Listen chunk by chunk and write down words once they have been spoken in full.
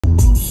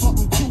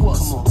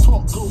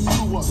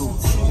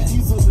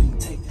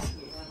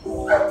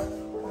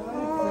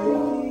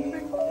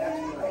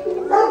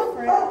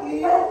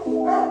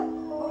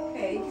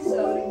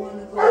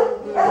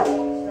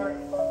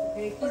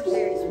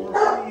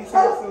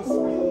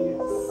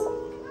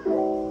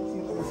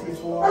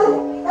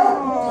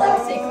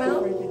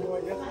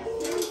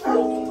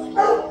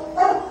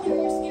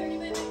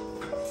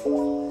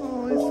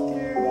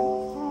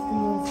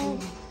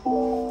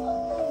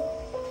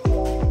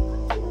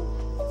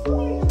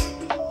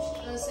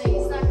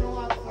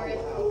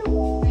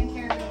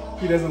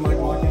He doesn't like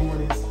walking when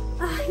he's...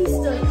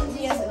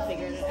 He hasn't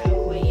figured it out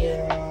quite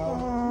yet.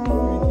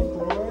 Frankie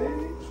boy.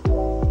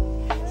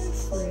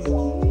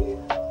 Frankie.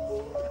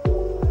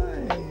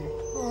 Hi.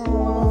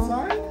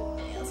 Outside?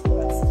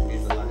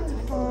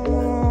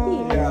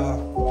 Yeah.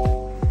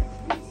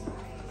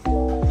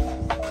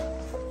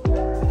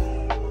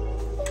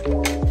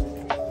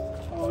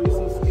 Oh, he's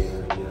so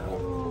scared.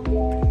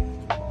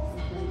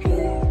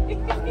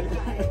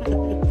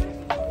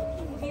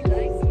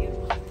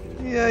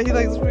 Yeah, he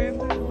likes green.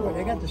 Oh,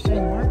 they got the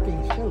same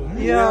markings too, huh?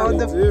 Yeah, on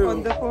the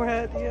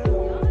forehead, yeah.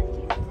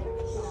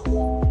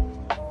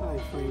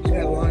 He's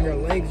got longer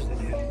legs than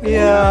him.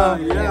 Yeah.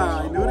 Yeah,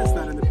 I noticed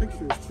that in the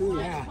pictures too.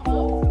 Yeah.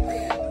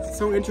 It's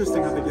so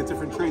interesting how they get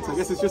different traits. I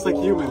guess it's just like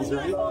humans,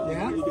 right?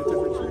 Yeah. You get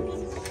different traits.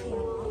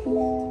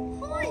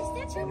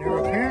 And they're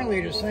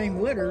apparently the same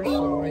litter,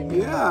 so I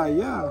mean... Yeah,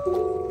 yeah.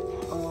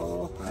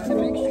 Oh, That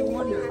makes you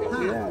wonder.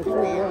 yeah, it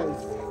sure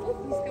does.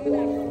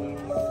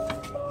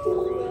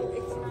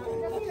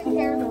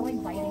 Care, they're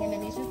like biting him,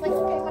 and he's just like,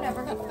 okay,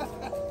 whatever.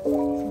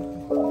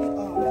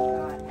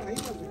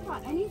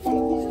 Not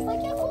anything. He's just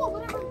like, yeah, cool,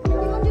 whatever. What you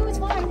want to do is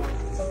fine.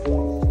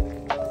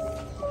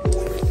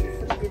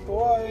 Good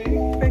boy.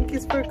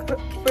 Frankie's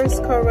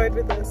first car ride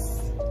with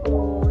us.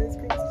 Oh, he's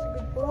being such a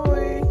good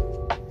boy.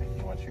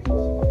 You want treats? I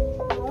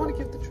want to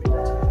give the treat.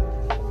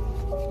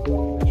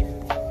 Here,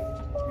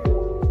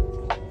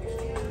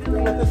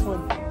 look at this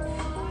one.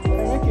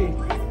 Hey, Mickey.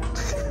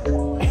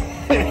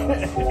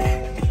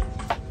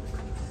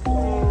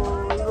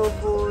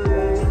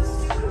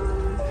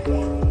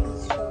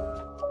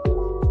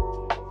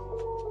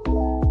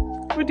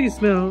 What do you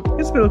smell?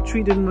 You smell a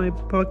treat in my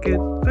pocket.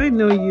 I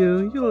know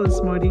you. You're a little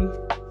smarty.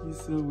 He's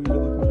so weird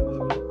looking. I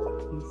love it.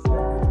 He's so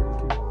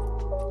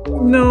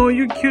weird No,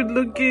 you're cute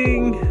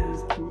looking. looking.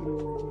 He's cute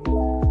looking.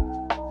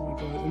 Oh my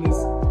god.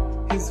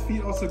 And his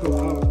feet also go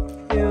out.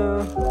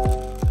 Yeah.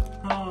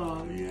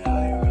 Oh,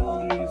 yeah, you're a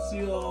little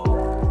seal.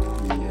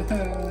 Yes.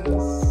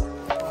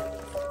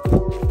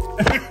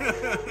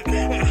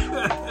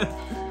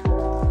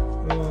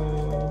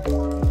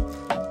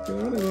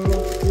 Got it.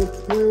 Let's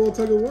play a little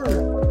tug of war.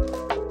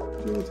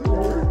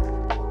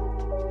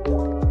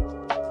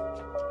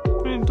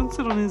 Don't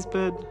sit on his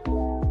bed.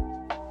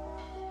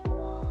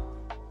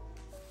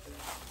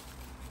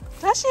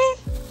 Dashi!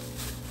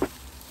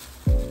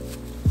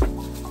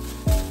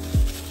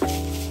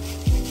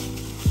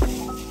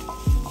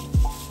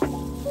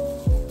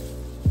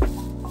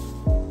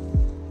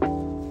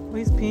 Oh,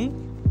 he's peeing?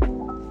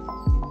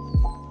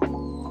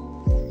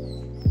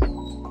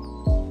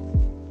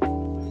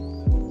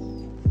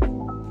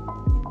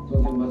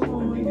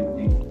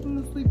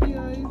 Oh, sleepy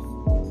eyes.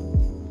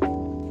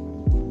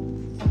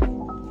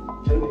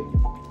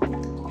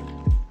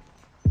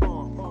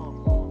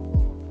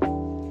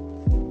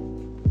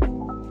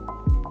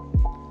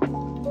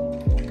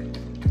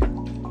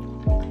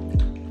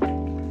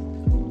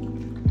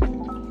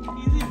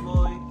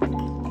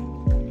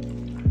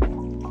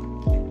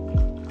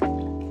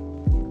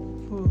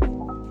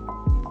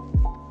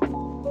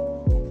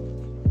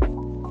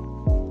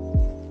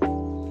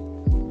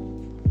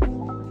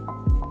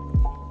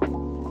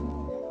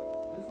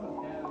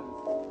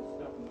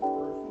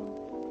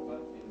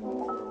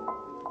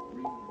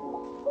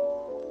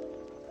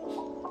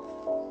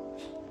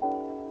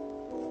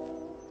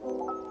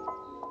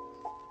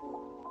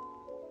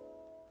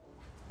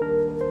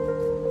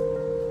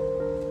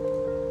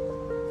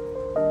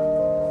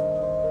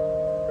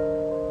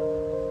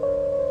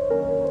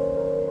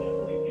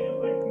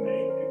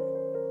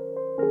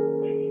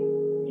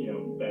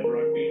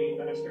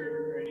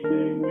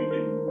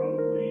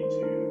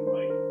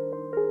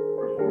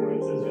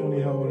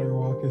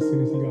 As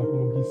soon as he got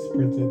home, he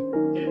sprinted.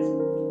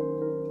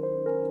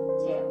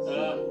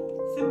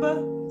 Simba?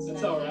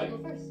 That's all right.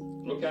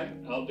 Okay,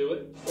 I'll do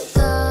it.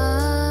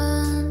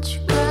 Don't you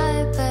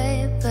cry,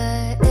 baby,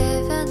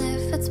 even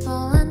if it's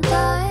small and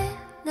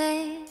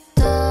tiny.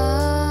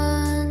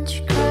 Don't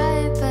you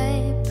cry,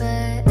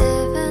 baby,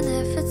 even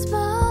if it's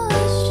small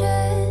as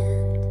shit.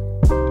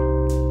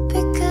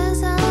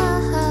 Because I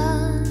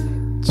have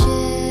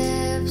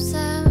chips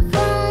and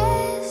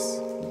fries.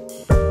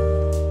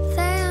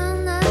 They'll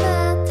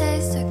never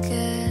taste so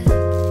good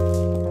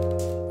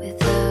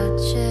without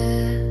you.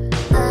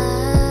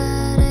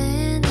 Not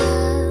enough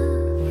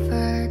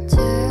for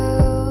two.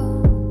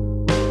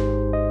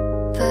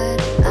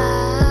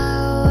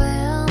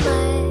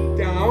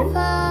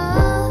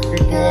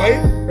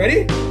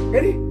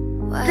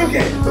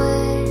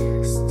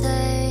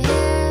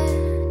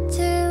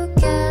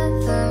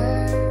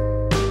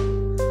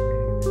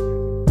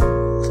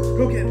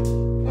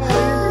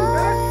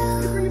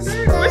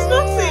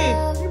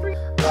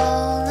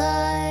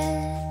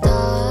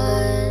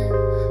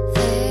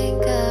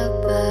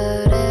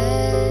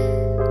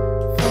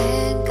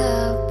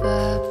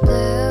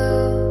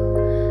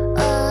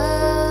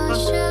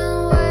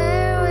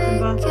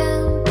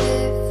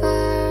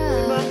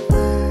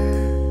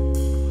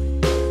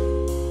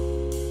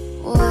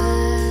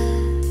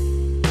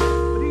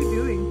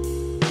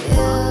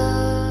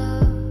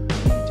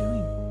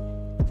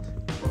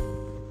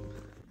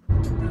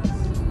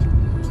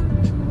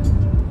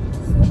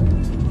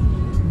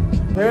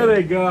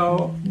 they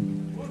go.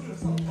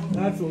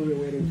 That's what we've been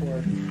waiting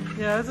for.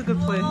 Yeah, that's a good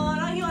play. Oh,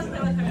 no, he wants to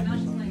play with her. Now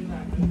she's playing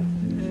back.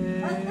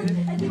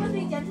 He was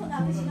being gentle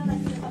now because she knows that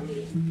he's a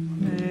puppy.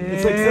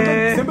 It's like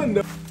Simba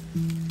knows.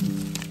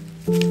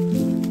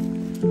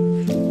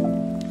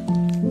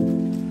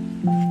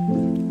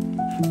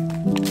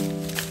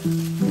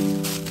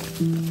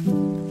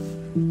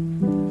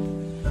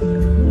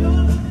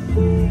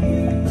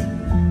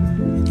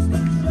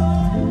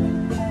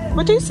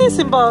 What do you see,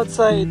 Simba,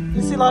 outside?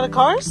 You see a lot of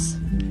cars?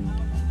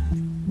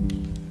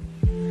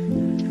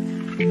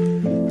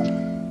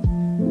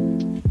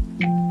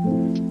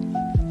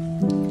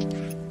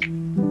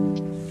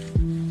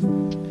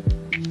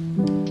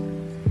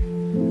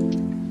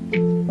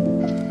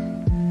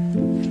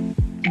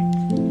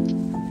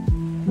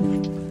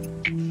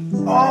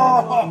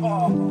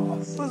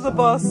 Who's the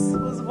boss?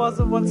 Who's the boss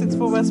of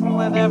 164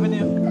 Westmoreland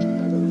Avenue?